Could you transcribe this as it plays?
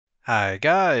Hi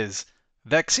guys,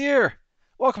 Vex here.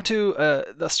 Welcome to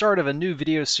the start of a new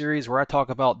video series where I talk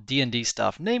about D&D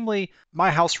stuff, namely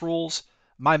my house rules,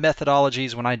 my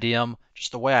methodologies when I DM,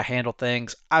 just the way I handle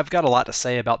things. I've got a lot to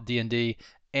say about D&D,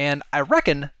 and I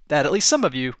reckon that at least some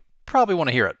of you probably want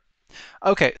to hear it.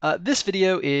 Okay, this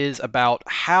video is about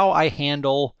how I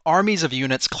handle armies of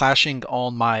units clashing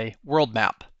on my world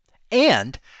map,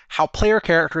 and how player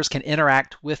characters can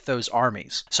interact with those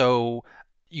armies. So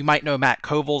you might know Matt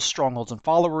Koval's Strongholds and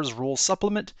Followers Rules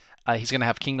Supplement. He's going to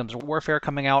have Kingdoms of Warfare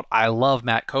coming out. I love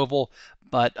Matt Koval.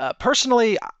 But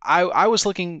personally, I was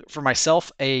looking for myself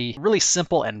a really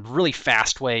simple and really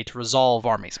fast way to resolve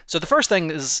armies. So the first thing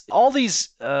is all these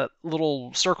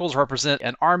little circles represent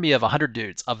an army of 100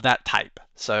 dudes of that type.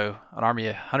 So an army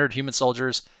of 100 human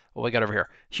soldiers. What we got over here?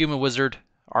 Human wizard,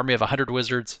 army of 100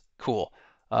 wizards. Cool.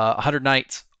 100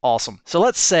 knights. Awesome. So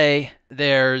let's say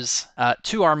there's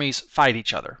two armies fight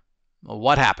each other. Well,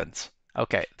 what happens?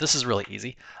 Okay, this is really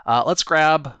easy. Let's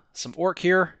grab some orc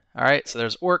here. All right, so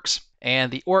there's orcs,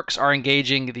 and the orcs are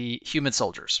engaging the human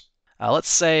soldiers. Let's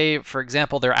say, for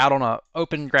example, they're out on an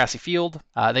open grassy field.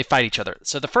 They fight each other.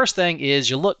 So the first thing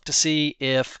is you look to see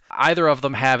if either of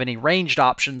them have any ranged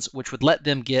options, which would let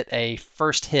them get a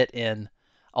first hit in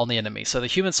on the enemy. So the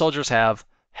human soldiers have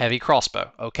heavy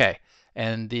crossbow. Okay.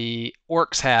 And the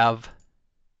orcs have,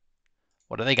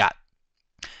 what do they got?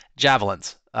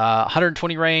 Javelins.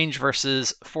 120 range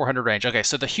versus 400 range. Okay,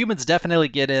 so the humans definitely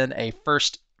get in a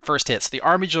first hit. So the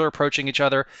armies are approaching each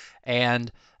other,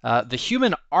 and the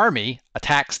human army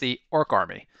attacks the orc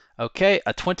army. Okay,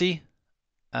 a 20.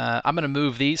 I'm going to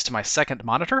move these to my second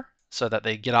monitor so that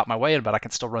they get out my way, but I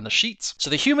can still run the sheets. So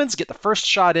the humans get the first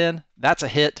shot in. That's a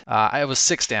hit. It was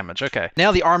 6 damage. Okay.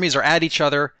 Now the armies are at each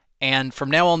other, and from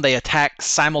now on they attack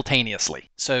simultaneously.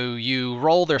 So you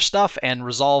roll their stuff and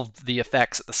resolve the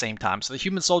effects at the same time. So the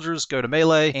human soldiers go to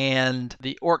melee, and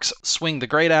the orcs swing the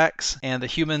great axe, and the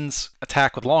humans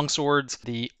attack with long swords.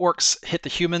 The orcs hit the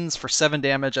humans for 7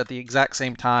 damage at the exact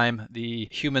same time. The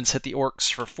humans hit the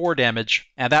orcs for 4 damage,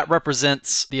 and that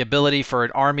represents the ability for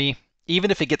an army,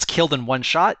 even if it gets killed in one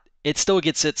shot, it still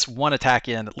gets its one attack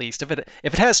in at least. If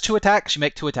it has 2 attacks, you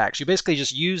make 2 attacks. You basically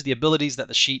just use the abilities that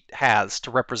the sheet has to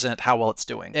represent how well it's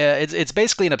doing. It's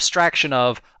basically an abstraction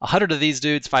of 100 of these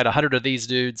dudes fight 100 of these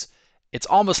dudes. It's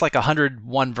almost like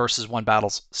 101 versus 1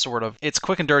 battles, sort of. It's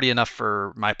quick and dirty enough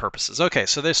for my purposes. Okay,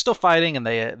 so they're still fighting, and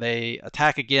they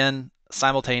attack again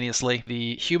simultaneously.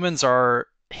 The humans are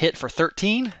hit for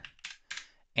 13,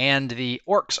 and the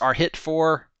orcs are hit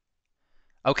for,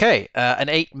 okay, an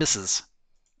 8 misses.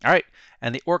 All right,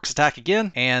 and the orcs attack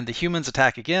again, and the humans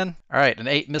attack again. All right, an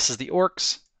 8 misses the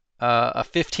orcs, a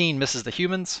 15 misses the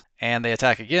humans, and they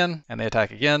attack again, and they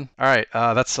attack again. All right,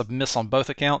 that's a miss on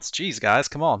both accounts. Jeez, guys,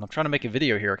 come on. I'm trying to make a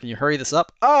video here. Can you hurry this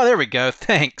up? Oh, there we go.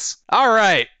 Thanks. All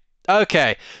right.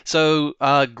 Okay, so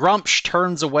Grumpsh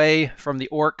turns away from the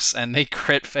orcs, and they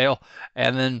crit fail,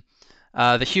 and then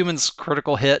the humans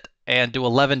critical hit and do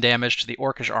 11 damage to the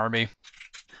orcish army.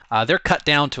 They're cut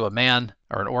down to a man,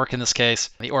 or an orc in this case.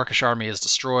 The orcish army is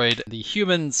destroyed. The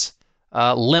humans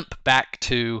limp back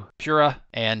to Pura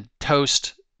and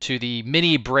toast to the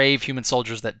many brave human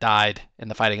soldiers that died in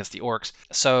the fight against the orcs.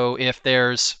 So if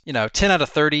there's, 10 out of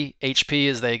 30 HP,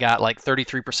 is they got like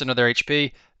 33% of their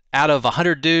HP, out of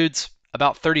 100 dudes,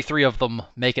 about 33 of them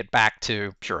make it back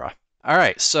to Pura. All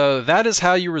right, so that is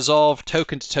how you resolve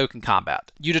token-to-token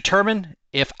combat. You determine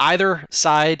if either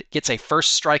side gets a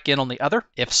first strike in on the other.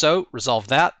 If so, resolve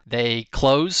that. They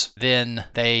close, then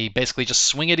they basically just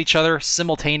swing at each other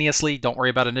simultaneously. Don't worry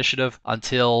about initiative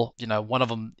until, one of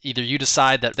them, either you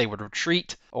decide that they would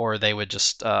retreat or they would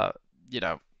just,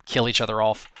 kill each other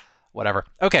off, whatever.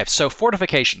 Okay, so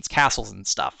fortifications, castles and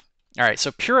stuff. All right,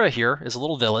 so Pura here is a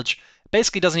little village.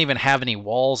 Basically doesn't even have any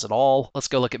walls at all. Let's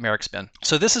go look at Merrick's Bend.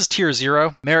 So this is tier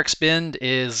 0. Merrick's Bend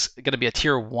is going to be a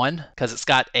tier 1 because it's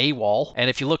got a wall. And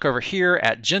if you look over here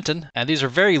at Genton, and these are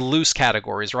very loose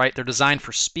categories, right? They're designed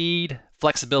for speed,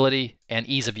 flexibility, and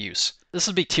ease of use. This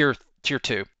would be tier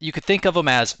 2. You could think of them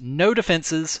as no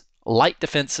defenses, light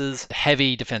defenses,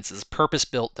 heavy defenses,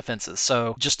 purpose-built defenses.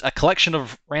 So just a collection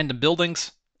of random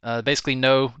buildings, basically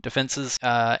no defenses,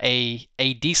 a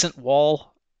decent wall,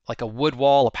 like a wood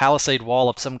wall, a palisade wall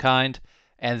of some kind,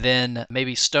 and then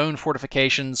maybe stone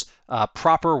fortifications,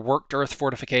 proper worked earth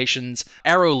fortifications,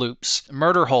 arrow loops,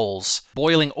 murder holes,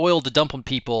 boiling oil to dump on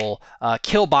people,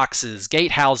 kill boxes,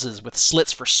 gatehouses with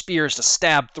slits for spears to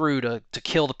stab through to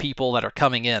kill the people that are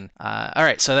coming in. All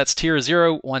right, so that's tier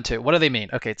 0, 1, 2. What do they mean?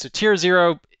 Okay, so tier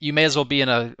 0, you may as well be in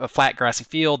a flat grassy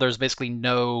field. There's basically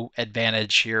no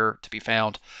advantage here to be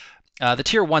found. The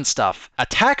tier 1 stuff.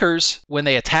 Attackers, when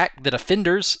they attack the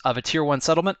defenders of a tier 1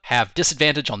 settlement, have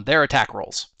disadvantage on their attack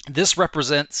rolls. This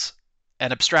represents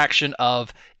an abstraction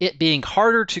of it being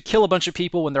harder to kill a bunch of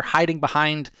people when they're hiding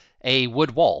behind a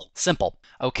wood wall. Simple.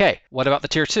 Okay, what about the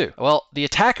tier 2? Well, the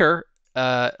attacker,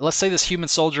 let's say this human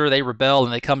soldier, they rebel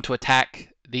and they come to attack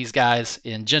these guys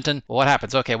in Genton. Well, what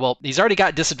happens? Okay, well, he's already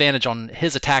got disadvantage on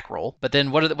his attack roll, but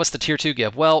then what's the tier 2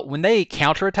 give? Well, when they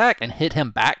counterattack and hit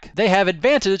him back, they have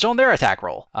advantage on their attack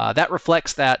roll. That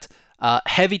reflects that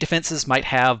heavy defenses might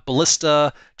have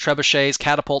ballista, trebuchets,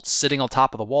 catapults sitting on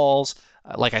top of the walls.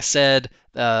 Like I said,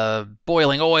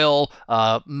 boiling oil,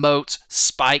 moats,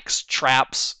 spikes,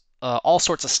 traps, all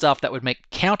sorts of stuff that would make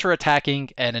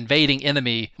counterattacking an invading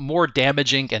enemy more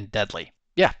damaging and deadly.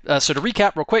 Yeah, so to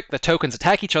recap real quick, the tokens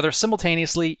attack each other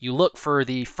simultaneously. You look for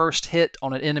the first hit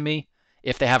on an enemy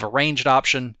if they have a ranged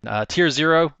option. Tier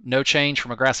 0, no change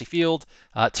from a grassy field.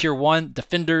 Tier 1,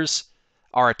 defenders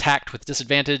are attacked with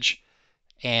disadvantage.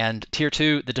 And Tier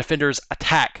 2, the defenders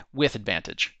attack with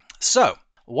advantage. So,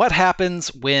 what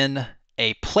happens when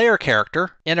a player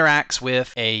character interacts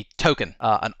with a token,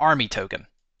 an army token?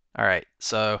 All right,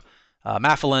 so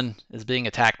Maffelin is being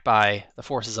attacked by the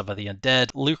forces of the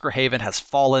undead. Lucrehaven has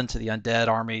fallen to the undead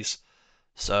armies,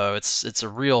 so it's a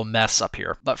real mess up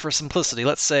here. But for simplicity,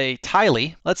 let's say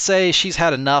Tylee, let's say she's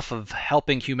had enough of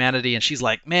helping humanity and she's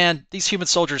like, man, these human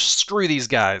soldiers, screw these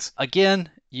guys. Again,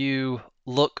 you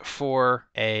look for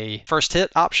a first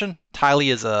hit option.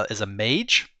 Tylee is a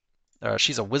mage.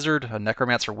 She's a wizard, a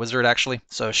necromancer wizard, actually.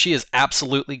 So she is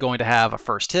absolutely going to have a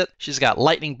first hit. She's got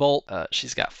lightning bolt.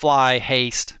 She's got fly,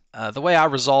 haste. The way I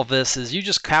resolve this is you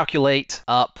just calculate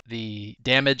up the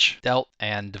damage dealt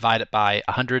and divide it by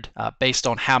 100 based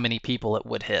on how many people it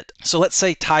would hit. So let's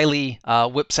say Tylee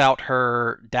whips out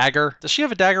her dagger. Does she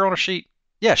have a dagger on her sheet?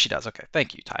 Yeah, she does. Okay,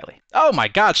 thank you, Tylee. Oh my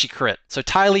god, she crit. So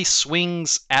Tylee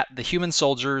swings at the human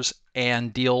soldiers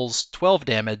and deals 12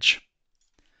 damage.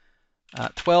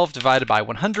 12 divided by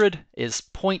 100 is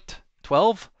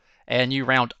 0.12, and you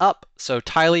round up, so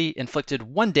Tylee inflicted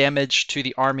 1 damage to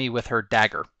the army with her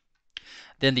dagger.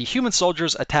 Then the human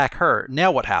soldiers attack her.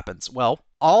 Now what happens? Well,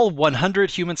 all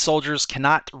 100 human soldiers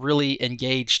cannot really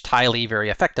engage Tylee very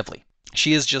effectively.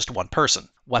 She is just one person.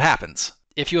 What happens?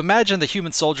 If you imagine the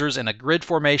human soldiers in a grid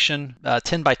formation,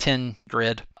 10 by 10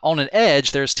 grid, on an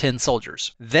edge there's 10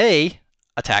 soldiers. They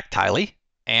attack Tylee,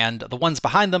 and the ones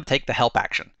behind them take the help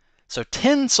action. So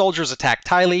 10 soldiers attack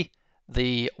Tylee,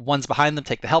 the ones behind them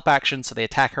take the help action, so they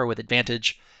attack her with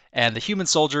advantage, and the human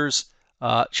soldiers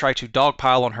try to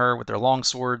dogpile on her with their long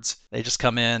swords. They just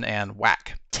come in and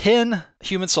whack. 10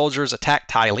 human soldiers attack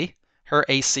Tylee. Her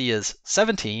AC is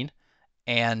 17,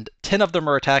 and 10 of them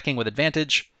are attacking with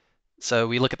advantage. So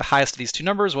we look at the highest of these two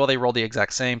numbers. Well, they roll the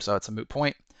exact same, so it's a moot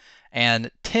point.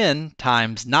 And 10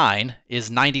 times 9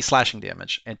 is 90 slashing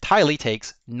damage, and Tylee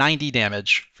takes 90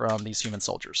 damage from these human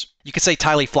soldiers. You could say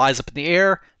Tylee flies up in the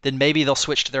air, then maybe they'll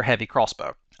switch to their heavy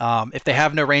crossbow. If they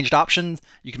have no ranged option,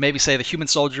 you can maybe say the human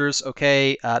soldiers,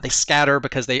 okay, they scatter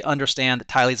because they understand that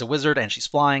Tylee's a wizard and she's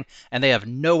flying, and they have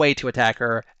no way to attack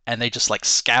her, and they just like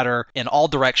scatter in all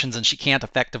directions and she can't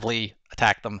effectively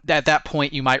attack them. At that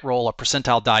point, you might roll a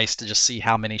percentile dice to just see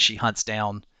how many she hunts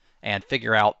down and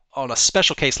figure out, on a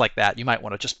special case like that, you might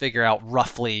want to just figure out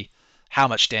roughly how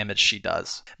much damage she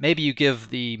does. Maybe you give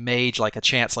the mage like a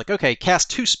chance, like, okay, cast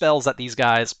 2 spells at these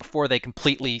guys before they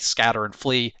completely scatter and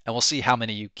flee, and we'll see how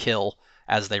many you kill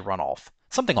as they run off.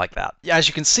 Something like that. As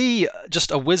you can see,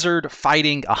 just a wizard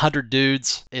fighting 100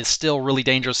 dudes is still really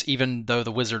dangerous, even though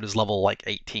the wizard is level like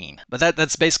 18. But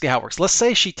that's basically how it works. Let's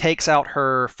say she takes out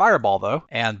her fireball, though,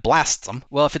 and blasts them.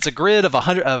 Well, if it's a grid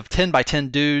of 10 by 10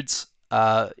 dudes,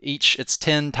 each, it's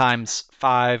 10 times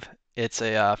 5. It's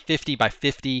a 50 by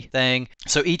 50 thing.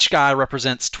 So each guy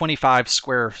represents 25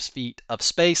 square feet of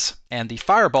space, and the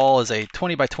fireball is a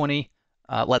 20 by 20.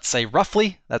 Let's say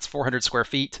roughly, that's 400 square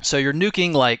feet. So you're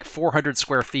nuking like 400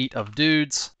 square feet of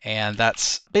dudes, and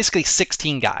that's basically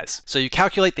 16 guys. So you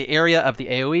calculate the area of the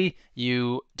AoE,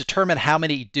 you determine how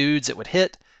many dudes it would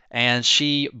hit, and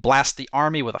she blasts the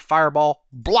army with a fireball.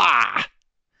 Blah!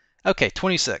 Okay,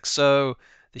 26. So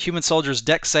the human soldiers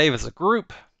dex save as a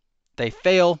group. They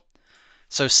fail.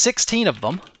 So 16 of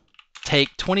them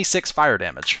take 26 fire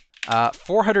damage.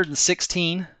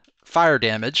 416 fire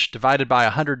damage divided by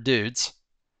 100 dudes,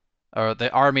 or the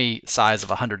army size of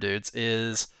 100 dudes,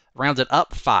 is rounded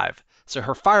up 5. So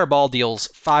her fireball deals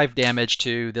 5 damage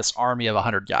to this army of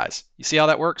 100 guys. You see how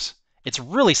that works? It's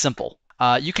really simple.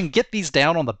 You can get these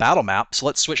down on the battle map, so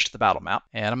let's switch to the battle map.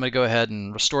 And I'm going to go ahead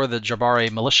and restore the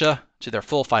Jabari militia to their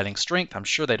full fighting strength. I'm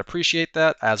sure they'd appreciate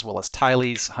that, as well as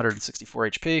Tylee's 164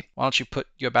 HP. Why don't you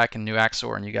go back in New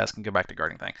Axor and you guys can go back to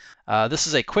guarding thing. This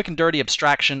is a quick and dirty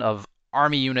abstraction of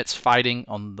army units fighting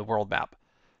on the world map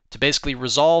to basically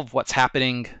resolve what's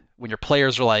happening when your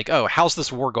players are like, oh, how's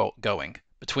this war going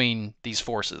between these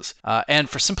forces? And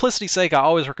for simplicity's sake, I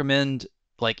always recommend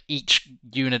like each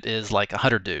unit is like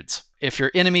 100 dudes. If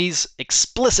your enemies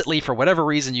explicitly, for whatever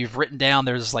reason, you've written down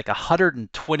there's like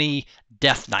 120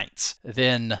 Death Knights,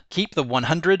 then keep the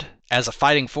 100 as a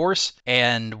fighting force,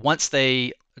 and once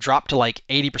they drop to like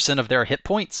 80% of their hit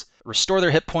points, restore their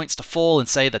hit points to full and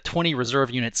say the 20 reserve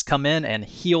units come in and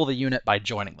heal the unit by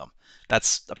joining them.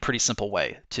 That's a pretty simple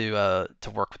way to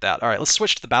work with that. All right, let's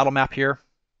switch to the battle map here.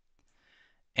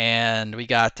 And we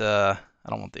got, I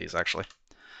don't want these actually.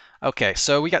 Okay,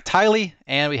 so we got Tylee,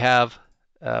 and we have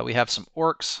some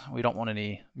orcs. We don't want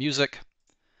any music.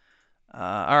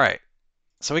 All right,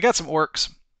 so we got some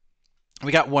orcs.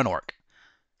 We got one orc.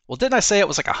 Well, didn't I say it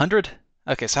was like 100?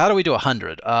 Okay, so how do we do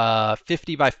 100?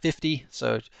 50 by 50.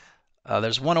 So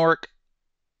there's one orc.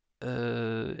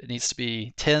 It needs to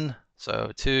be 10.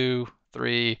 So 2,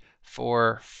 3,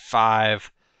 4,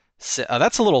 5, 6.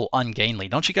 That's a little ungainly,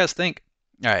 don't you guys think?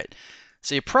 All right,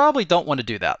 so you probably don't want to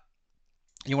do that.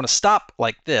 You want to stop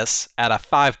like this at a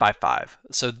 5 by 5.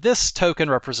 So this token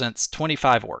represents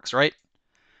 25 orcs, right?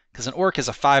 Because an orc is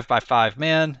a 5 by 5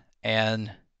 man,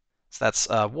 and so that's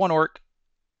one orc.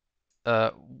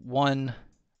 1,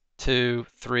 2,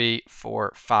 3,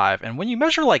 4, 5. And when you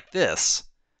measure like this,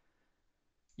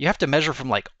 you have to measure from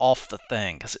like off the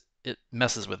thing because it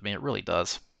messes with me. It really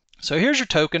does. So here's your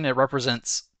token. It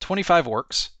represents 25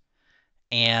 orcs,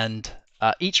 and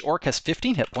each orc has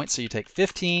 15 hit points, so you take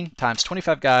 15 times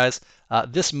 25 guys.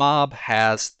 This mob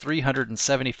has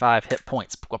 375 hit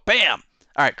points. Bam!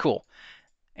 All right, cool.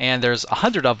 And there's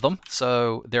 100 of them,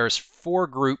 so there's 4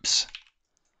 groups.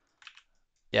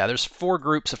 Yeah, there's 4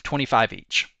 groups of 25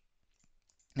 each.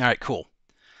 All right, cool.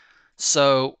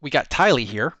 So we got Tylee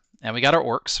here, and we got our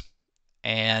orcs.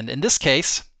 And in this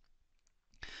case,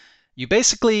 you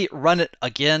basically run it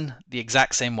again the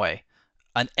exact same way.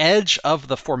 An edge of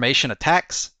the formation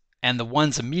attacks, and the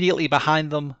ones immediately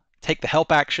behind them take the help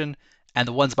action, and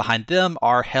the ones behind them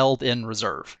are held in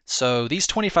reserve. So these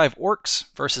 25 orcs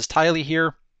versus Tylee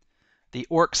here, the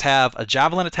orcs have a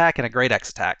javelin attack and a great axe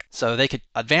attack. So they could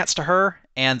advance to her,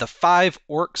 and the 5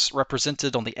 orcs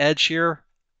represented on the edge here,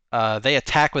 they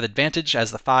attack with advantage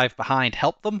as the 5 behind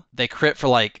help them. They crit for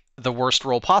like the worst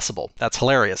roll possible. That's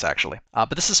hilarious, actually.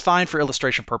 But this is fine for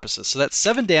illustration purposes. So that's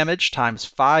 7 damage times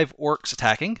 5 orcs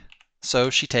attacking. So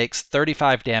she takes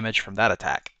 35 damage from that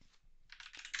attack.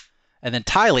 And then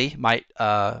Tylee might,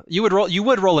 you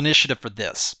would roll initiative for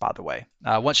this, by the way,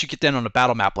 once you get down on a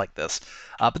battle map like this.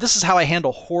 But this is how I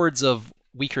handle hordes of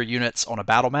weaker units on a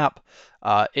battle map.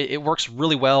 It works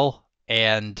really well,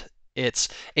 and it's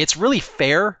really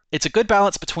fair. It's a good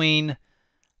balance between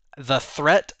the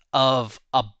threat of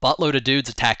a buttload of dudes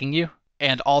attacking you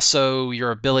and also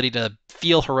your ability to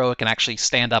feel heroic and actually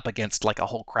stand up against like a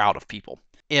whole crowd of people.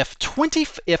 If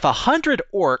 100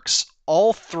 orcs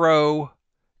all throw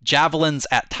javelins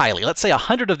at Tylee, let's say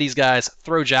 100 of these guys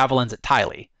throw javelins at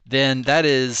Tylee, then that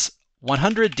is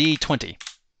 100d20.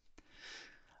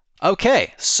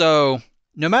 Okay, so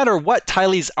no matter what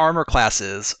Tylee's armor class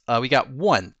is, we got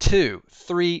 1, 2,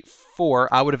 3,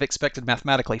 4. I would have expected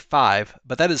mathematically 5,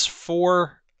 but that is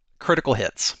 4 critical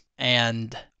hits.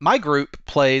 And my group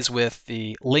plays with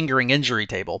the lingering injury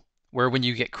table, where when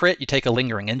you get crit, you take a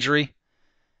lingering injury.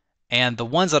 And the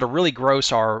ones that are really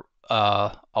gross are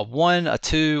a 1, a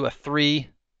 2, a 3.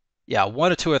 Yeah,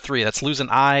 1, a 2, a 3. That's lose an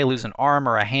eye, lose an arm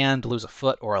or a hand, lose a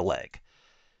foot or a leg.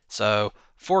 So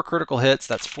 4 critical hits,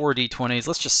 that's 4 d20s.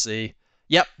 Let's just see.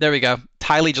 Yep, there we go.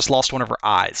 Tylee just lost one of her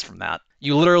eyes from that.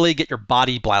 You literally get your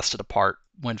body blasted apart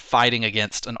when fighting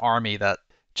against an army that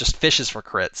just fishes for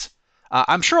crits.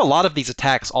 I'm sure a lot of these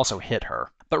attacks also hit her,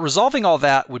 but resolving all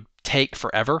that would take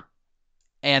forever,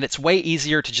 and it's way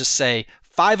easier to just say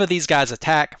 5 of these guys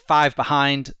attack, 5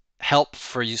 behind help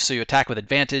for you, so you attack with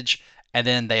advantage, and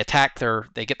then they get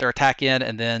their attack in,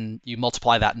 and then you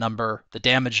multiply that number, the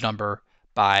damage number,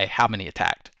 by how many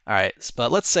attacked. All right,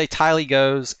 but let's say Tylee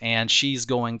goes and she's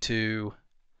going to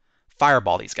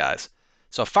fireball these guys.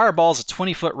 So a fireball is a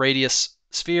 20-foot radius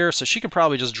sphere, so she can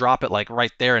probably just drop it like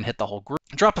right there and hit the whole group.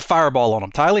 Drop a fireball on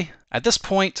them, Tylee. At this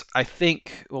point, I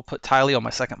think we'll put Tylee on my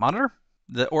second monitor.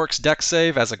 The orcs dex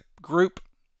save as a group,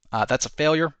 that's a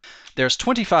failure. There's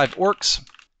 25 orcs.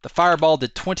 The fireball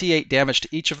did 28 damage to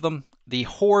each of them. The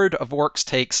horde of orcs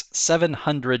takes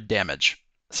 700 damage.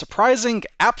 surprising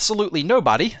absolutely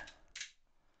nobody,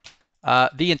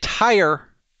 the entire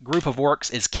group of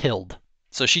orcs is killed.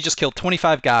 So she just killed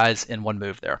 25 guys in one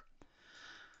move there.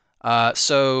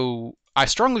 So I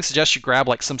strongly suggest you grab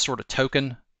like some sort of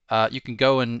token. You can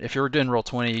go and if you're doing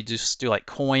Roll20, you just do like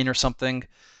coin or something.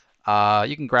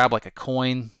 You can grab like a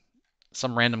coin,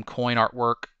 some random coin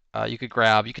artwork. You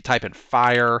could type in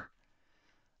fire.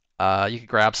 You could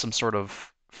grab some sort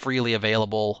of freely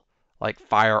available like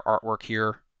fire artwork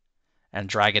here and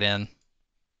drag it in.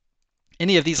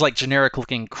 Any of these like generic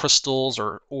looking crystals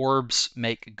or orbs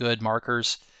make good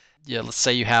markers. Yeah, let's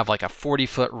say you have like a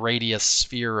 40-foot radius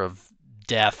sphere of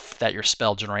death that your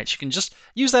spell generates. You can just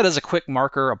use that as a quick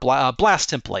marker, a blast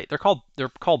template. They're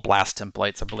called blast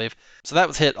templates, I believe. So that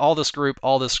would hit all this group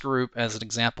as an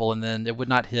example, and then it would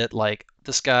not hit like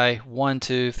this guy 1,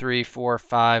 2, 3, 4,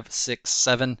 5, 6,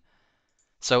 7.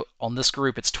 So on this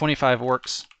group, it's 25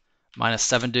 orcs minus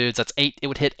 7 dudes. That's 8. It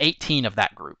would hit 18 of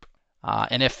that group.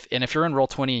 And if you're in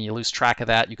Roll20 and you lose track of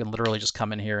that, you can literally just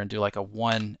come in here and do like a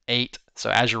 1, 8. So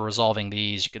as you're resolving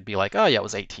these, you could be like, oh yeah, it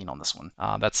was 18 on this one.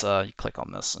 You click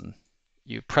on this and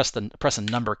you press a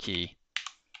number key,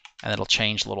 and it'll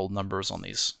change little numbers on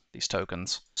these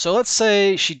tokens. So let's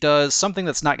say she does something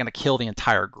that's not going to kill the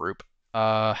entire group.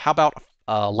 How about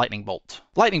lightning bolt?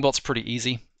 Lightning bolt's pretty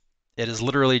easy. It is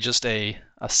literally just a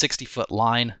 60-foot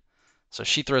line. So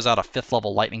she throws out a 5th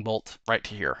level lightning bolt right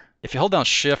to here. If you hold down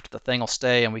shift, the thing will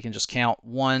stay, and we can just count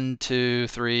 1, 2,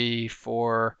 3,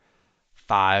 4,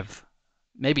 5,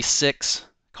 maybe 6.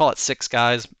 Call it 6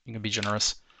 guys. You can be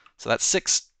generous. So that's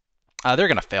 6. They're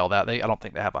going to fail that. I don't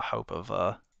think they have a hope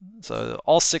of. So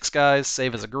all 6 guys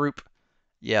save as a group.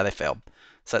 Yeah, they failed.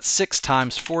 So that's 6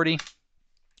 times 40.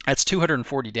 That's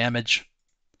 240 damage.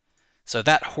 So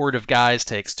that horde of guys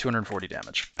takes 240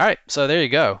 damage. All right, so there you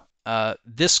go.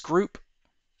 This group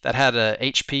that had a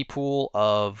HP pool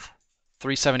of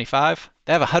 375,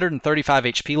 they have 135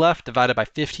 HP left, divided by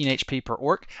 15 HP per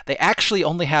orc. They actually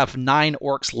only have 9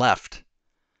 orcs left.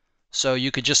 So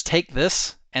you could just take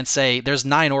this and say there's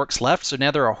 9 orcs left, so now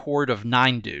they're a horde of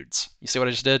 9 dudes. You see what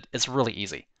I just did? It's really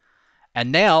easy.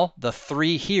 And now the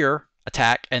 3 here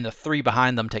attack, and the 3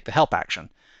 behind them take the help action.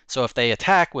 So if they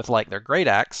attack with like their great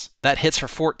axe, that hits for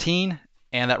 14,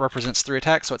 and that represents 3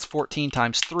 attacks, so it's 14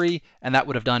 times 3, and that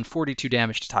would have done 42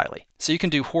 damage to Tylee. So you can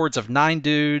do hordes of 9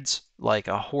 dudes, like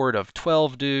a horde of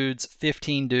 12 dudes,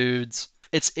 15 dudes.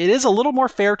 It is a little more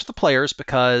fair to the players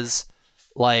because,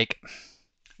 like,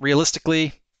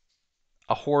 realistically,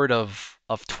 a horde of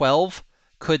 12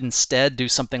 could instead do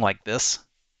something like this.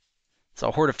 So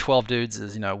a horde of 12 dudes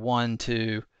is, 1,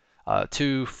 2,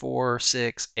 2, 4,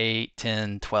 6, 8,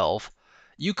 10, 12.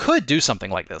 You could do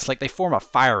something like this, like they form a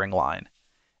firing line,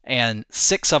 and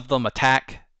 6 of them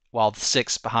attack while the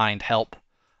 6 behind help.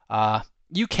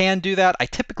 You can do that. I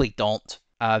typically don't.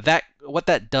 What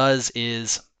that does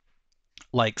is,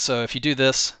 like, so if you do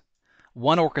this,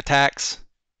 1 orc attacks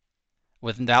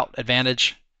without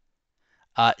advantage.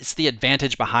 It's the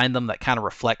advantage behind them that kind of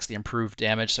reflects the improved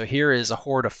damage. So here is a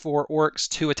horde of 4 orcs,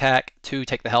 2 attack, 2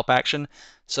 take the help action.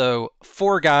 So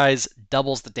 4 guys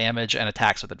doubles the damage and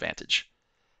attacks with advantage.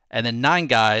 And then 9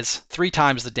 guys, 3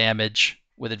 times the damage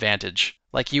with advantage.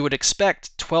 Like, you would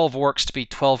expect 12 orcs to be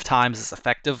 12 times as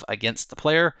effective against the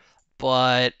player,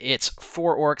 but it's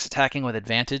 4 orcs attacking with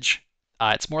advantage.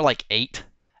 It's more like 8.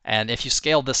 And if you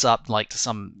scale this up like to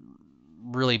some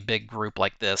really big group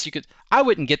like this, I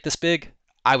wouldn't get this big.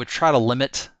 I would try to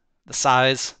limit the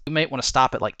size. You might want to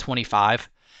stop at like 25.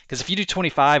 Because if you do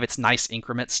 25, it's nice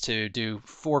increments. To do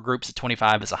 4 groups at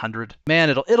 25 is 100. Man,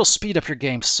 it'll speed up your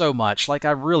game so much. Like,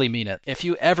 I really mean it. If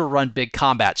you ever run big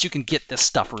combats, you can get this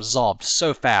stuff resolved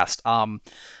so fast.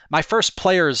 My first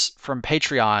players from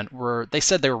Patreon they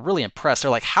said they were really impressed.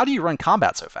 They're like, how do you run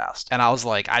combat so fast? And I was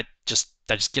like, I just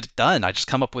get it done. I just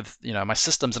come up with, my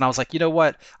systems. And I was like, you know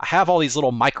what? I have all these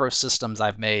little micro systems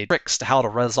I've made, tricks to how to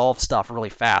resolve stuff really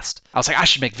fast. I was like, I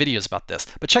should make videos about this.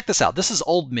 But check this out. This is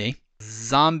old me.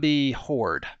 Zombie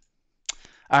horde.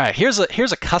 All right, here's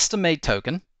a custom-made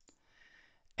token,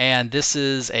 and this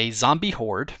is a zombie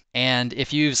horde. And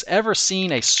if you've ever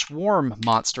seen a swarm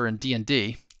monster in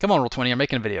D&D, come on, Roll20, I'm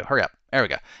making a video. Hurry up. There we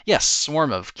go. Yes,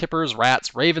 swarm of kippers,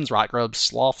 rats, ravens, rotgrubs,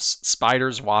 sloths,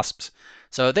 spiders, wasps.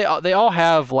 So they all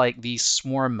have like these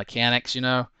swarm mechanics,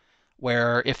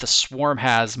 where if the swarm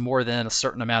has more than a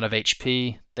certain amount of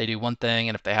HP, they do one thing,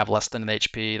 and if they have less than an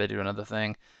HP, they do another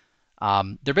thing.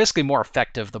 They're basically more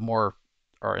effective the more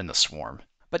are in the swarm.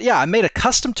 But yeah, I made a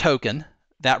custom token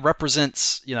that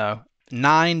represents,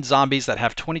 9 zombies that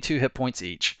have 22 hit points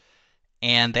each.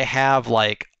 And they have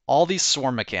like all these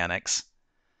swarm mechanics.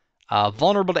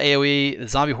 Vulnerable to AoE, the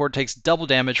zombie horde takes double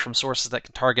damage from sources that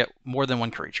can target more than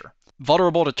one creature.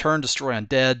 Vulnerable to turn, destroy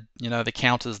undead. They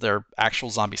count as their actual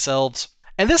zombie selves.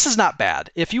 And this is not bad.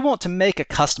 If you want to make a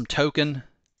custom token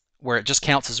where it just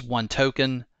counts as one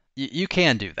token, you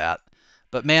can do that.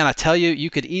 But man, I tell you, you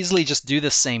could easily just do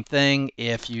this same thing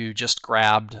if you just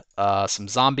grabbed some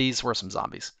zombies. Where are some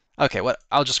zombies? Okay, what?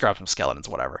 I'll just grab some skeletons,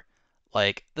 whatever.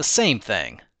 Like, the same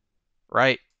thing,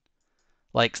 right?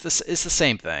 Like, this is the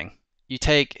same thing.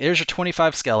 Here's your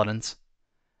 25 skeletons,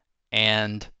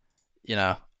 and,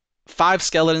 5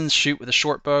 skeletons shoot with a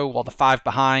short bow, while the 5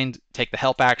 behind take the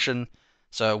help action.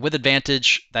 So with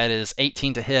advantage, that is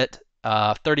 18 to hit,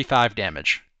 35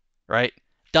 damage, right?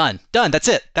 Done. That's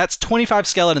it. That's 25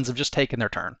 skeletons have just taken their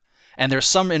turn. And there's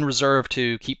some in reserve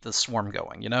to keep the swarm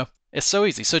going, It's so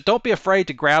easy. So don't be afraid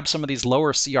to grab some of these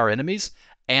lower CR enemies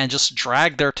and just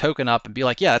drag their token up and be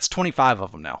like, yeah, that's 25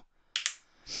 of them now.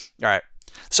 All right.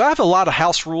 So I have a lot of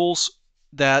house rules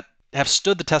that have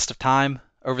stood the test of time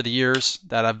over the years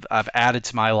that I've added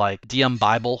to my DM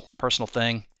Bible personal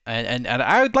thing. And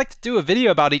I would like to do a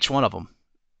video about each one of them.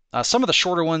 Some of the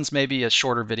shorter ones, maybe a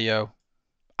shorter video.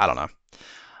 I don't know.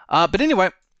 But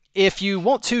anyway, if you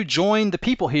want to join the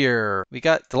people here, we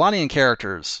got Delanian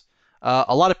characters.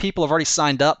 A lot of people have already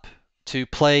signed up to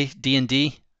play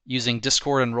D&D using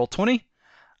Discord and Roll20.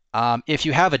 If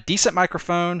you have a decent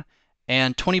microphone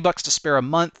and $20 to spare a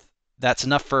month, that's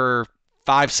enough for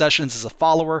 5 sessions as a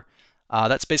follower.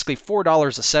 That's basically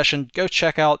 $4 a session. Go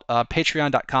check out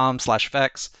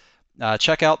patreon.com/Vechs.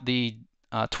 Check out the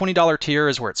 $20 tier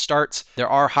is where it starts. There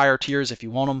are higher tiers if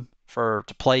you want them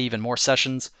to play even more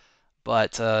sessions.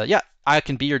 But yeah, I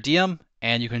can be your DM,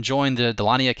 and you can join the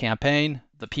Delania campaign.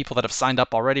 The people that have signed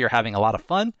up already are having a lot of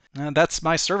fun. That's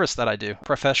my service that I do,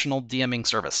 professional DMing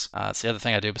service. It's the other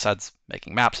thing I do besides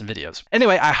making maps and videos.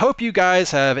 Anyway, I hope you guys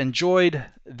have enjoyed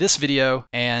this video,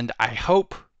 and I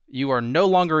hope you are no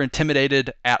longer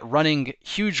intimidated at running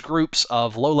huge groups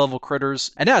of low-level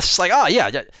critters. And now it's just like, oh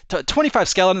yeah, 25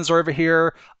 skeletons are over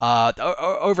here.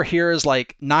 Over here is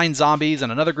like 9 zombies, and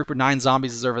another group of 9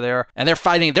 zombies is over there. And they're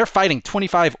fighting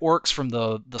 25 orcs from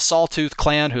the Sawtooth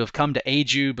clan who have come to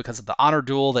aid you because of the honor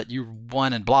duel that you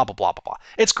won, and blah, blah, blah, blah, blah.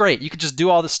 It's great. You can just do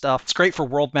all this stuff. It's great for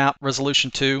world map resolution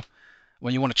 2.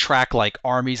 When you want to track like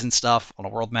armies and stuff on a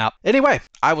world map. Anyway,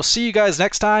 I will see you guys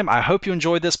next time. I hope you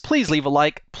enjoyed this. Please leave a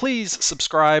like. Please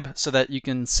subscribe so that you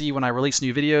can see when I release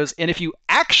new videos. And if you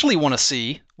actually want to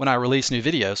see when I release new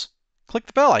videos, click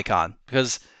the bell icon,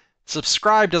 because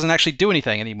subscribe doesn't actually do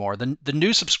anything anymore. The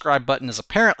new subscribe button is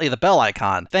apparently the bell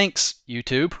icon. Thanks,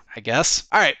 YouTube, I guess.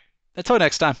 All right, until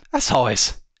next time, as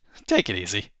always, take it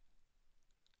easy.